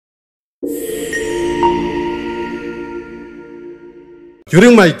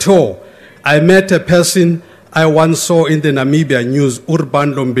During my tour, I met a person I once saw in the Namibian news,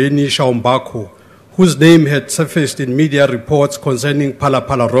 Urbanus Shaumbwako, whose name had surfaced in media reports concerning Phala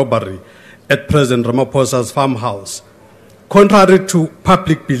Phala robbery at President Ramaphosa's farmhouse. Contrary to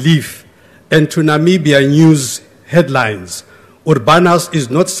public belief and to Namibian news headlines, Urbanus is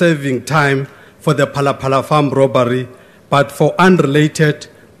not serving time for the Phala Phala farm robbery, but for unrelated,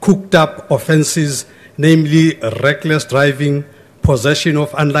 cooked-up offenses, namely reckless driving, possession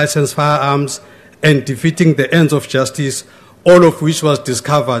of unlicensed firearms, and defeating the ends of justice, all of which was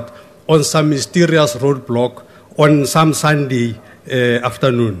discovered on some mysterious roadblock on some Sunday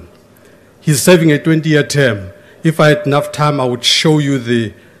afternoon. He's serving a 20-year term. If I had enough time, I would show you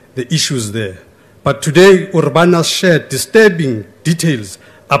the issues there. But today, Urbanus shared disturbing details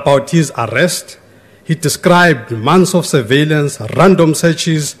about his arrest. He described months of surveillance, random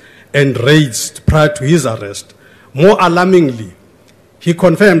searches, and raids prior to his arrest. More alarmingly, he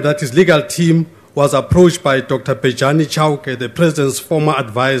confirmed that his legal team was approached by Dr. Pejani Chauke, the president's former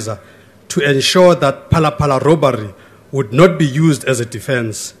advisor, to ensure that Phala Phala robbery would not be used as a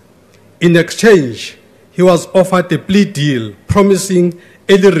defense. In exchange, he was offered a plea deal promising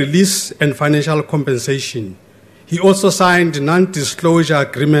early release and financial compensation. He also signed non-disclosure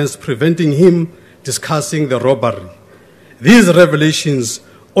agreements preventing him discussing the robbery. These revelations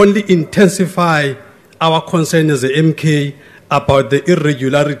only intensify our concern as a MK about the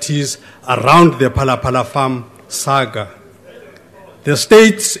irregularities around the Phala Phala farm saga. The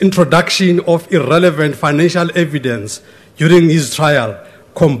state's introduction of irrelevant financial evidence during his trial,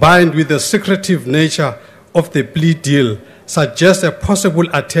 combined with the secretive nature of the plea deal, suggests a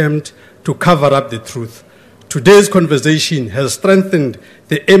possible attempt to cover up the truth. Today's conversation has strengthened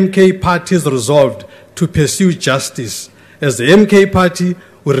the MK party's resolve to pursue justice. As the MK party,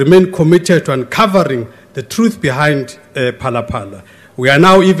 we remain committed to uncovering the truth behind Phala Phala. We are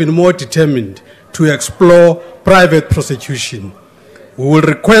now even more determined to explore private prosecution. We will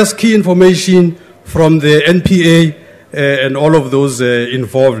request key information from the NPA and all of those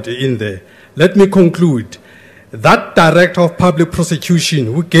involved in there. Let me conclude. That Director of Public Prosecution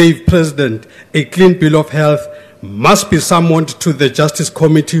who gave President a clean bill of health must be summoned to the Justice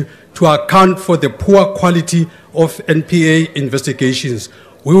Committee to account for the poor quality of NPA investigations.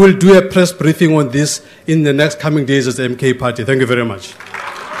 We will do a press briefing on this in the next coming days as the MK party. Thank you very much.